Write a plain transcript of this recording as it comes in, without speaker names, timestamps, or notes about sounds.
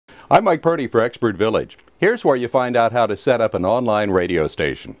I'm Mike Purdy for Expert Village. Here's where you find out how to set up an online radio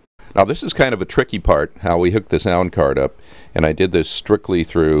station. Now this is kind of a tricky part, how we hook the sound card up, and I did this strictly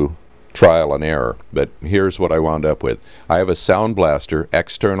through trial and error, but here's what I wound up with. I have a Sound Blaster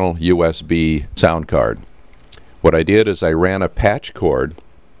external USB sound card. What I did is I ran a patch cord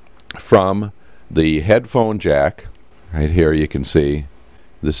from the headphone jack. Right here you can see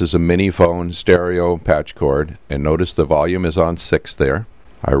this is a mini phone stereo patch cord, and notice the volume is on 6 there.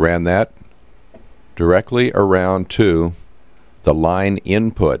 I ran that directly around to the line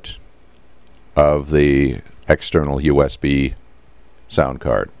input of the external USB sound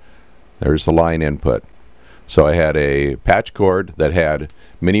card. There's the line input. So I had a patch cord that had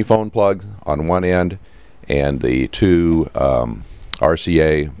mini phone plugs on one end and the two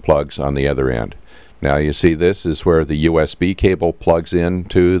RCA plugs on the other end. Now you see this is where the USB cable plugs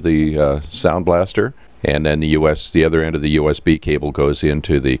into the Sound Blaster, and then the other end of the USB cable goes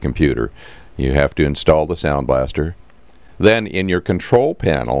into the computer. You have to install the Sound Blaster. Then in your control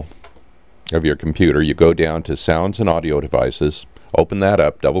panel of your computer, you go down to Sounds and Audio Devices, open that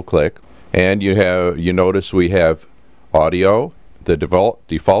up, double click, and you notice we have audio. The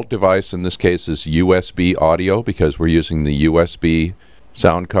default device in this case is USB audio because we're using the USB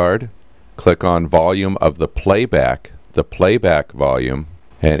sound card. Click on volume of the playback volume,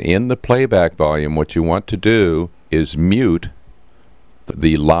 and in the playback volume what you want to do is mute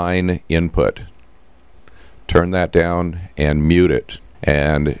the line input. Turn that down and mute it,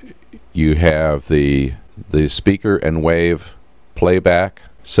 and you have the speaker and wave playback.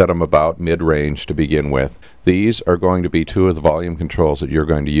 Set them about mid-range to begin with. These are going to be two of the volume controls that you're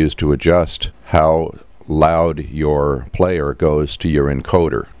going to use to adjust how loud your player goes to your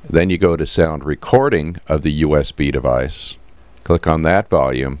encoder. Then you go to sound recording of the USB device. Click on that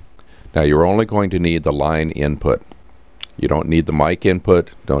volume. Now you're only going to need the line input. You don't need the mic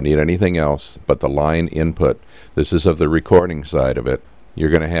input, don't need anything else but the line input. This is of the recording side of it. You're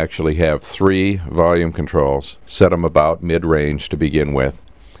going to actually have 3 volume controls. Set them about mid-range to begin with.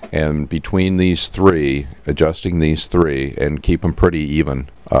 And between these 3, adjusting these 3 and keep them pretty even,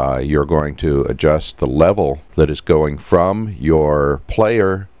 you're going to adjust the level that is going from your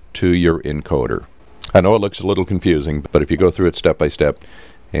player to your encoder. I know it looks a little confusing, but if you go through it step by step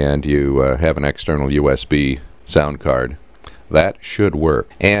and you have an external USB sound card, that should work.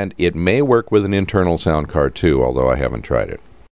 And it may work with an internal sound card too, although I haven't tried it.